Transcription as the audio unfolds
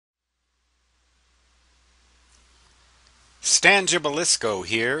Stan Gibilisco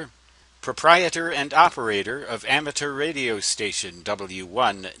here, proprietor and operator of amateur radio station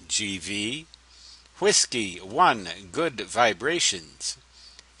W1GV, Whiskey 1 Good Vibrations,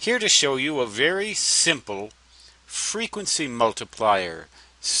 here to show you a very simple frequency multiplier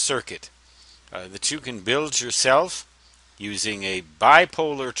circuit that you can build yourself using a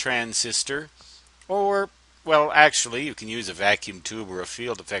bipolar transistor or, well, actually you can use a vacuum tube or a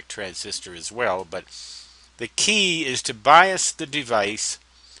field effect transistor as well, but the key is to bias the device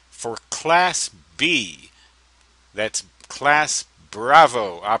for Class B. That's Class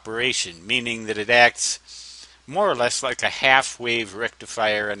Bravo operation, meaning that it acts more or less like a half-wave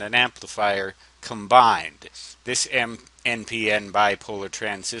rectifier and an amplifier combined. This NPN bipolar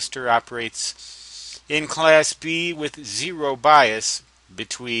transistor operates in Class B with zero bias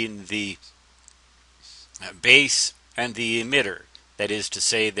between the base and the emitter. That is to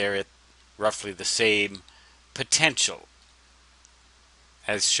say, they're at roughly the same potential.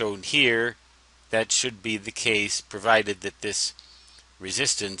 As shown here, that should be the case provided that this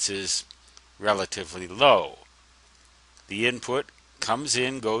resistance is relatively low. The input comes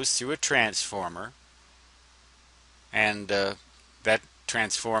in, goes through a transformer, and that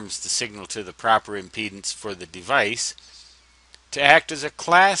transforms the signal to the proper impedance for the device to act as a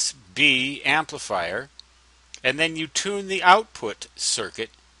Class B amplifier, and then you tune the output circuit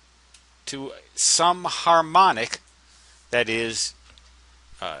to some harmonic, that is,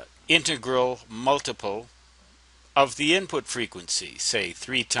 integral multiple of the input frequency, say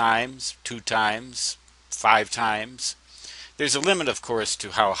 3 times, 2 times, 5 times. There's a limit, of course, to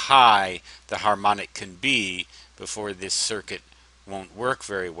how high the harmonic can be before this circuit won't work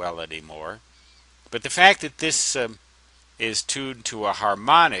very well anymore. But the fact that this is tuned to a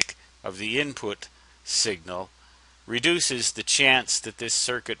harmonic of the input signal reduces the chance that this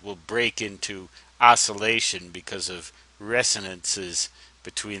circuit will break into oscillation because of resonances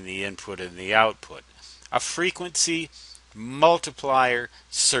between the input and the output. A frequency multiplier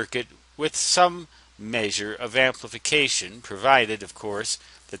circuit with some measure of amplification, provided, of course,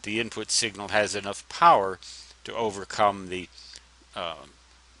 that the input signal has enough power to overcome the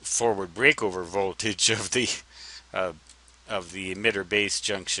forward breakover voltage of the emitter base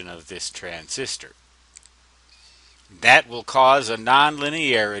junction of this transistor. That will cause a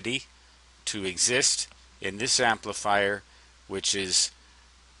nonlinearity to exist in this amplifier, which is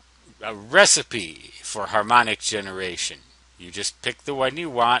a recipe for harmonic generation. You just pick the one you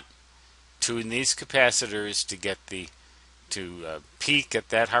want, tune these capacitors to get to peak at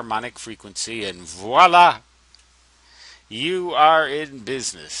that harmonic frequency, and voila! You are in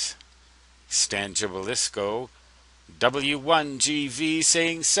business. Stan Gibilisco, W1GV,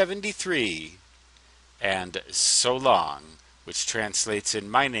 saying 73. And so long, which translates in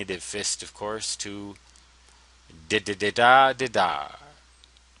my native fist, of course, to da-da-da-da-da-da.